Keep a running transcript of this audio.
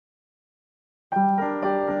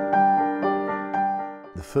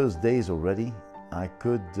first days already, I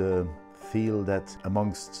could feel that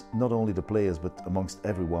amongst not only the players but amongst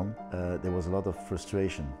everyone, there was a lot of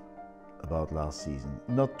frustration about last season.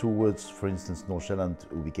 Not towards, for instance, Nordsjælland,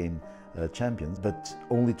 who became champions, but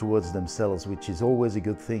only towards themselves, which is always a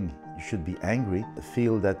good thing. You should be angry,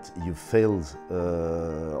 feel that you failed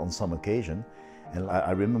on some occasion. And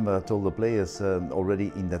I remember I told the players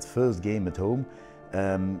already in that first game at home,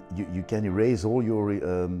 you can erase all your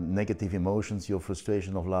negative emotions, your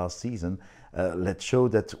frustration of last season. Let's show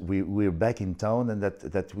that we're back in town and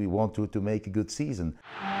that we want to make a good season.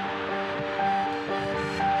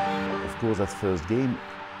 Of course, that first game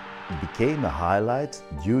became a highlight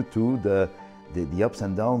due to the ups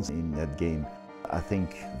and downs in that game. I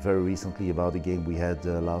think very recently about the game we had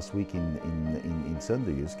last week in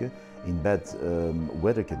Sønderjyske, in bad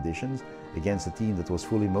weather conditions, against a team that was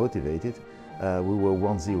fully motivated. We were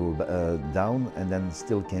 1-0 down and then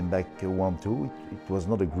still came back 1-2. It was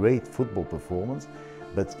not a great football performance,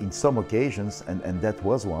 but in some occasions, and that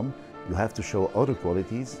was one, you have to show other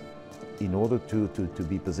qualities in order to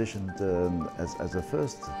be positioned as a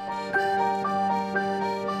first.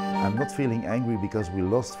 I'm not feeling angry because we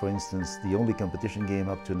lost, for instance, the only competition game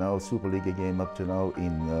up to now, Superliga game up to now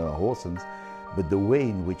in Horsens, but the way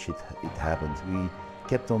in which it happened. We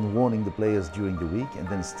kept on warning the players during the week, and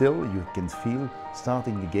then still you can feel,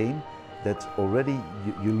 starting the game, that already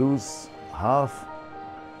you lose half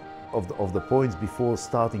of the points before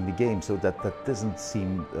starting the game, so that doesn't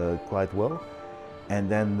seem quite well. And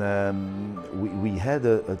then we had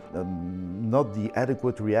not the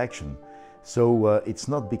adequate reaction. So it's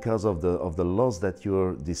not because of the loss that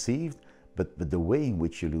you're deceived, but the way in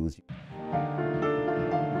which you lose.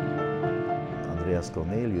 Andreas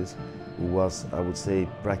Cornelius, who was, I would say,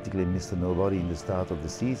 practically Mr. Nobody in the start of the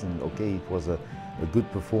season. Okay, it was a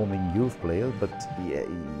good performing youth player, but he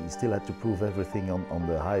still had to prove everything on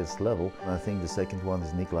the highest level. And I think the second one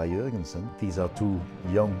is Nicolai Jørgensen. These are two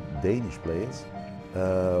young Danish players.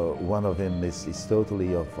 One of them is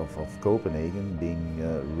totally of Copenhagen, being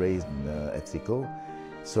raised in FC Copenhagen.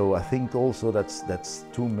 So I think also that's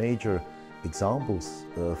two major examples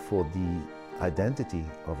for the identity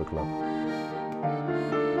of a club.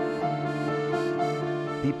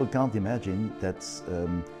 People can't imagine that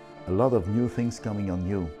a lot of new things coming on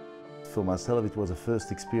you. For myself, it was a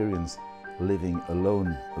first experience living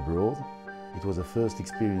alone abroad. It was a first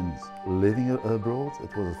experience living abroad.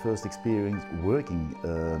 It was a first experience working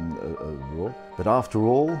abroad. But after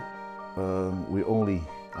all, we're only,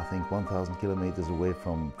 I think, 1,000 kilometers away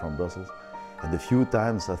from Brussels. And the few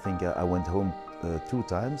times, I think I went home 2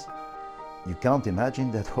 times, you can't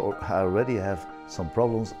imagine that I already have some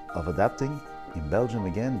problems of adapting in Belgium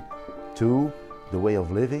again to the way of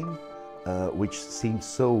living, which seems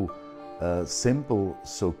so simple,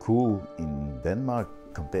 so cool in Denmark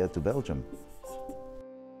compared to Belgium.